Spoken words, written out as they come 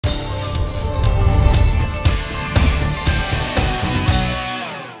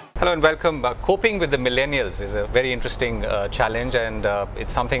Hello and welcome. Coping with the millennials is a very interesting challenge, and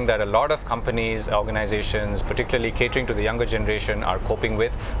it's something that a lot of companies, organizations, particularly catering to the younger generation, are coping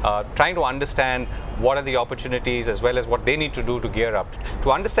with, trying to understand what are the opportunities as well as what they need to do to gear up.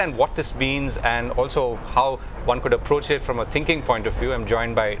 To understand what this means and also how one could approach it from a thinking point of view, I'm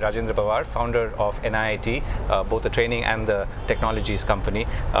joined by Rajendra Pawar, founder of NIIT, both the training and the technologies company.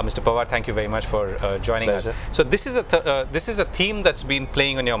 Mr. Pawar, thank you very much for joining us. So this is a theme that's been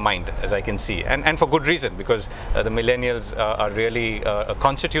playing on your mind, as I can see, and for good reason, because the millennials are really a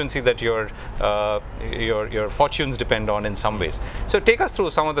constituency that your fortunes depend on in some ways. So take us through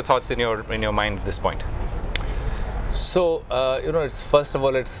some of the thoughts in your mind at this point. So, first of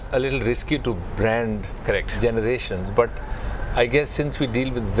all, it's a little risky to brand generations, but I guess since we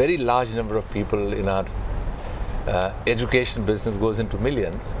deal with very large number of people in our education business goes into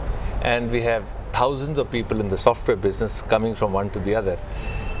millions, and we have thousands of people in the software business coming from one to the other,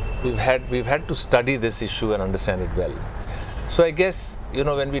 we've had to study this issue and understand it well. So I guess,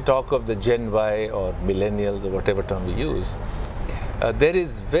 when we talk of the Gen Y or millennials or whatever term we use, there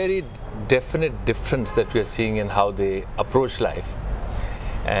is very definite difference that we are seeing in how they approach life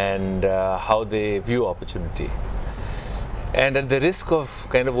and how they view opportunity. And at the risk of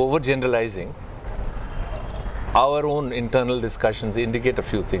kind of overgeneralizing, our own internal discussions indicate a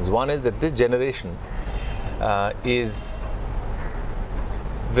few things. One is that this generation is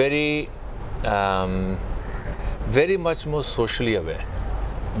very much more socially aware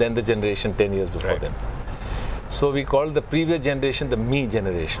than the generation 10 years before them. So we call the previous generation the me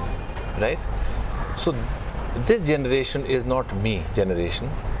generation, right? So this generation is not me generation.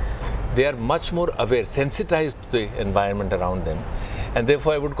 They are much more aware, sensitized to the environment around them, and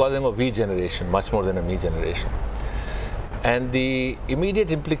therefore I would call them a we generation much more than a me generation. And the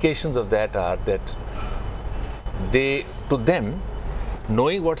immediate implications of that are that to them,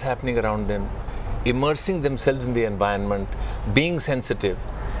 knowing what's happening around them, immersing themselves in the environment, being sensitive,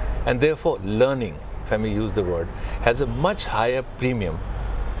 and therefore learning, if I may use the word, has a much higher premium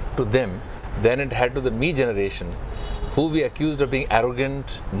to them than it had to the me generation, who we accused of being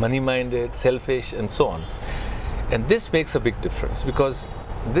arrogant, money-minded, selfish, and so on. And this makes a big difference, because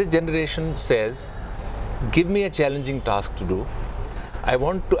this generation says, give me a challenging task to do.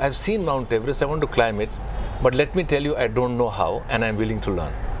 I've seen Mount Everest, I want to climb it, but let me tell you, I don't know how, and I'm willing to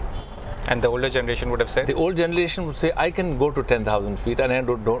learn. And the older generation would have said? The old generation would say, I can go to 10,000 feet, and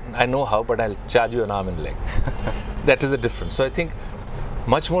I know how, but I'll charge you an arm and leg. That is the difference. So I think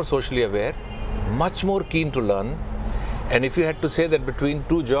much more socially aware, much more keen to learn. And if you had to say that between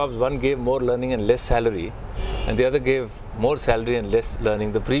two jobs, one gave more learning and less salary, and the other gave more salary and less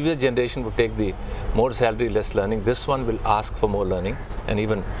learning, the previous generation would take the more salary, less learning. This one will ask for more learning and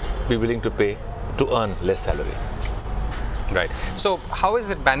even be willing to pay to earn less salary. Right. So how is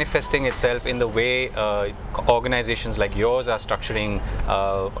it manifesting itself in the way organizations like yours are structuring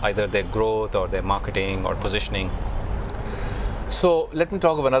either their growth or their marketing or positioning? So let me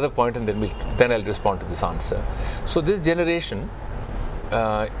talk of another point, and then I'll respond to this answer. So this generation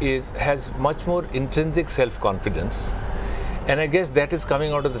has much more intrinsic self-confidence, and I guess that is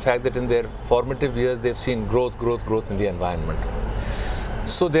coming out of the fact that in their formative years they've seen growth in the environment.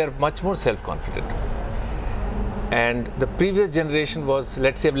 So they're much more self-confident. And the previous generation was,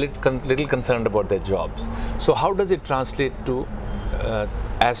 let's say, a little concerned about their jobs. So how does it translate to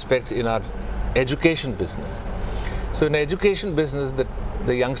aspects in our education business? So in the education business,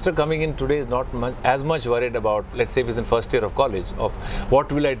 the youngster coming in today is not as much worried about, let's say if he's in first year of college, of what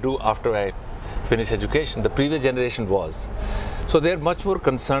will I do after I finish education. The previous generation was. So they're much more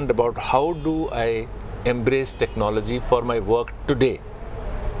concerned about how do I embrace technology for my work today.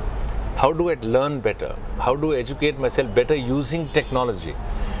 How do I learn better? How do I educate myself better using technology?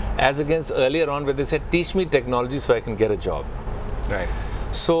 As against earlier on where they said, teach me technology so I can get a job. Right.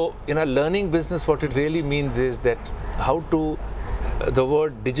 So in a learning business, what it really means is that the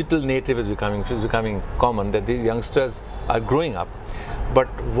word digital native is becoming common, that these youngsters are growing up. But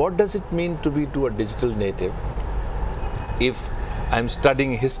what does it mean to be a digital native if I'm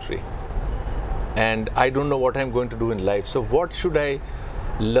studying history and I don't know what I'm going to do in life? So what should I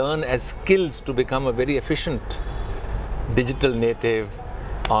learn as skills to become a very efficient digital native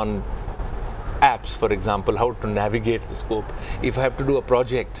on apps, for example, how to navigate the scope. Do I do a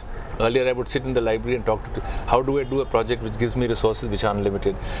project? Earlier I would sit in the library and talk to how do I do a project which gives me resources which are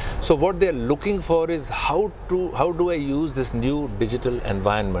unlimited. So what they're looking for is how do I use this new digital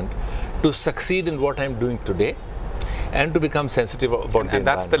environment to succeed in what I'm doing today and to become sensitive about the environment. And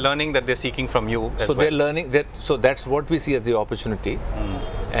that's the learning that they're seeking from you as well. So they're learning that. So that's what we see as the opportunity.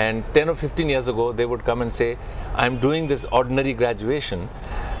 And 10 or 15 years ago, they would come and say, I'm doing this ordinary graduation.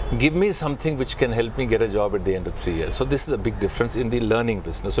 give me something which can help me get a job at the end of 3 years. So this is a big difference in the learning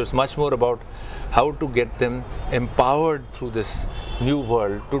business. So it's much more about how to get them empowered through this new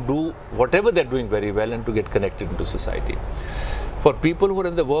world to do whatever they're doing very well and to get connected into society. For people who are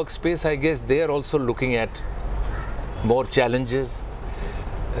in the workspace, I guess they are also looking at more challenges.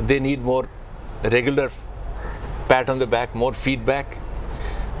 They need more regular pat on the back, more feedback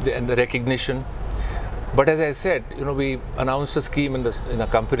and the recognition. But as I said, we announced a scheme in a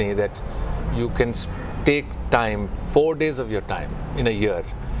company that you can take time, 4 days of your time in a year,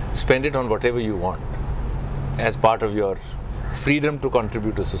 spend it on whatever you want as part of your freedom to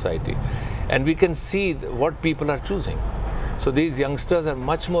contribute to society. And we can see what people are choosing. So these youngsters are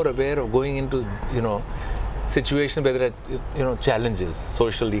much more aware of going into, situations where there are, challenges,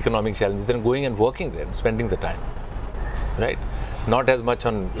 social, economic challenges, than going and working there and spending the time, right? Not as much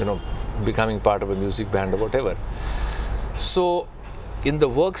on, becoming part of a music band or whatever. So in the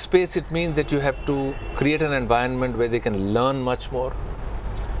workspace, it means that you have to create an environment where they can learn much more.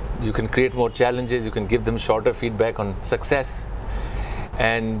 You can create more challenges, you can give them shorter feedback on success.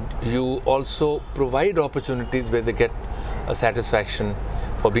 And you also provide opportunities where they get a satisfaction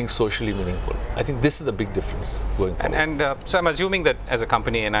for being socially meaningful. I think this is a big difference going forward. So I'm assuming that as a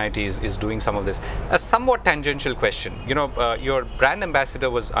company, NIIT is doing some of this. A somewhat tangential question. Your brand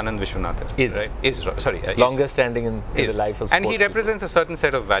ambassador was Anand Vishwanathan. Right? Longest standing in the life of sports. And he represents a certain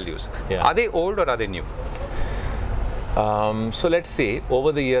set of values. Yeah. Are they old or are they new? So let's see,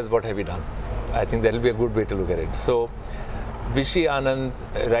 over the years, what have we done? I think that will be a good way to look at it. So Vishy Anand,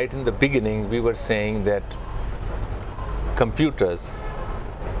 right in the beginning, we were saying that computers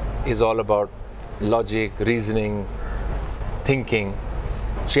is all about logic, reasoning, thinking.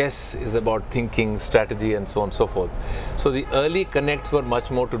 Chess is about thinking, strategy, and so on and so forth. So the early connects were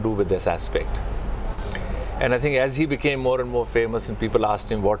much more to do with this aspect. And I think as he became more and more famous and people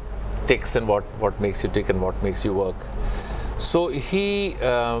asked him what ticks and what makes you tick and what makes you work. So he,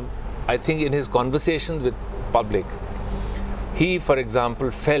 I think in his conversations with public, he, for example,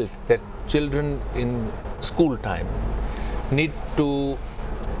 felt that children in school time need to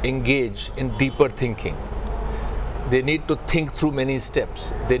engage in deeper thinking. They need to think through many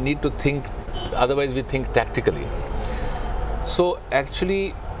steps. They need to think, otherwise we think tactically. So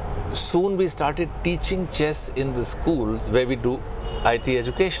actually, soon we started teaching chess in the schools where we do IT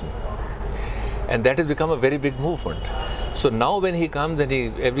education. And that has become a very big movement. So now when he comes and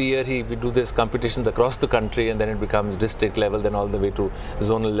every year we do these competitions across the country, and then it becomes district level, then all the way to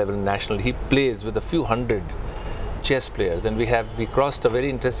zonal level, national. He plays with a few hundred chess players, and we crossed a very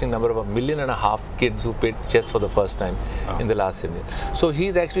interesting number of 1.5 million kids who played chess for the first time in the last 7 years. So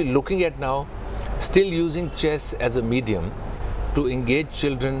he's actually looking at now still using chess as a medium to engage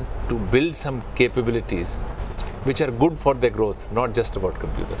children, to build some capabilities which are good for their growth, not just about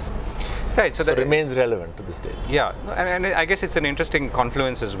computers. Right, so that remains relevant to this day. Yeah, and I guess it's an interesting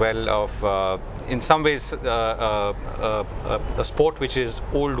confluence as well of, in some ways, a sport which is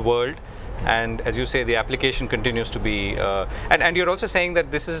old world. And as you say, the application continues to be, and you're also saying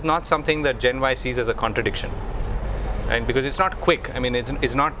that this is not something that Gen Y sees as a contradiction, right? Because it's not quick. I mean,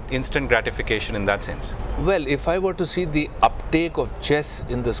 it's not instant gratification in that sense. Well, if I were to see the uptake of chess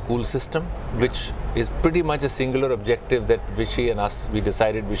in the school system, which is pretty much a singular objective that Vishy and us, we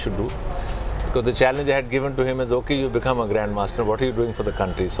decided we should do. Because the challenge I had given to him is, okay, you become a grandmaster, what are you doing for the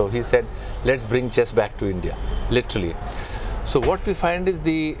country? So he said, let's bring chess back to India, literally. So what we find is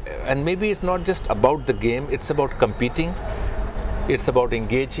and maybe it's not just about the game, it's about competing, it's about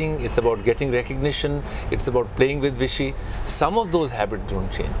engaging, it's about getting recognition, it's about playing with Vishy. Some of those habits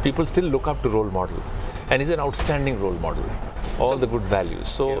don't change. People still look up to role models, and he's an outstanding role model, all the good values.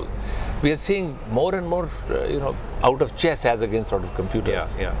 So we are seeing more and more, out of chess as against out of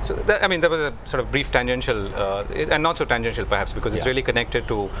computers. Yeah. So there was a sort of brief tangential, and not so tangential perhaps, because it's really connected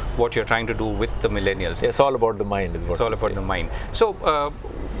to what you're trying to do with the millennials. It's all about the mind, is what it's all about the mind. So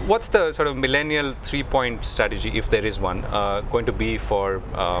what's the sort of millennial 3-point strategy, if there is one, going to be for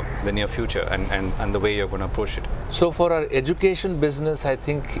the near future, and the way you're going to approach it? So for our education business, I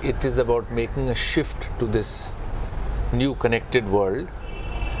think it is about making a shift to this new connected world,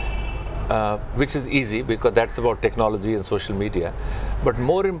 which is easy because that's about technology and social media. But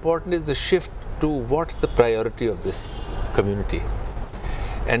more important is the shift to what's the priority of this community.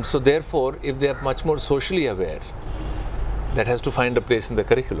 And so therefore, if they are much more socially aware, that has to find a place in the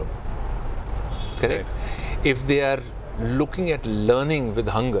curriculum. Correct? Right. If they are looking at learning with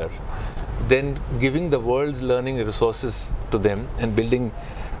hunger, then giving the world's learning resources to them and building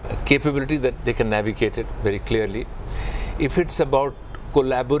a capability that they can navigate it very clearly. If it's about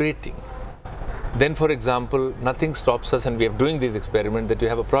collaborating Then, for example, nothing stops us, and we are doing this experiment, that you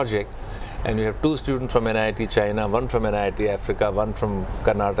have a project and you have 2 students from NIIT China, 1 from NIIT Africa, 1 from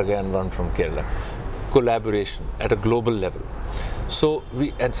Karnataka and 1 from Kerala. Collaboration at a global level. So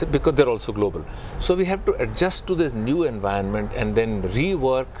because they're also global. So we have to adjust to this new environment and then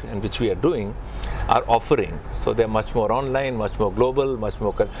rework, and which we are doing, our offering. So they're much more online, much more global, much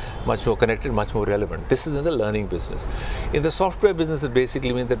more connected, much more relevant. This is in the learning business. In the software business, it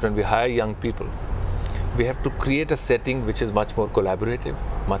basically means that when we hire young people, we have to create a setting which is much more collaborative,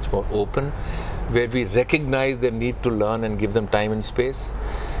 much more open, where we recognize their need to learn and give them time and space,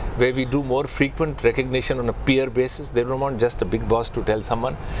 where we do more frequent recognition on a peer basis. They don't want just a big boss to tell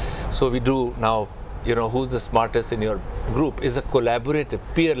someone. So we do now, who's the smartest in your group is a collaborative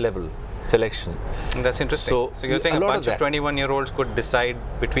peer level selection. That's interesting. So you're saying a bunch of 21-year-olds could decide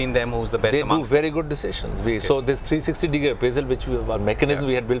between them who's the best amongst them? They do very good decisions. So this 360-degree appraisal, which our mechanism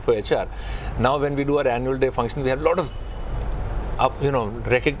we had built for HR, now when we do our annual day function, we have a lot of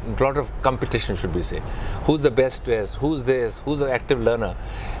lot of competition, should we say. Who's the best dressed, who's this, who's the active learner,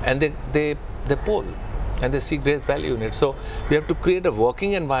 and they poll and they see great value in it. So we have to create a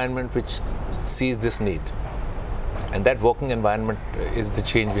working environment which sees this need. And that working environment is the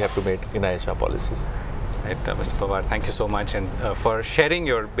change we have to make in our HR policies. Right, Mr. Pawar, thank you so much, and for sharing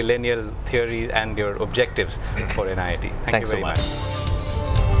your millennial theory and your objectives for NIIT. Thank you very much.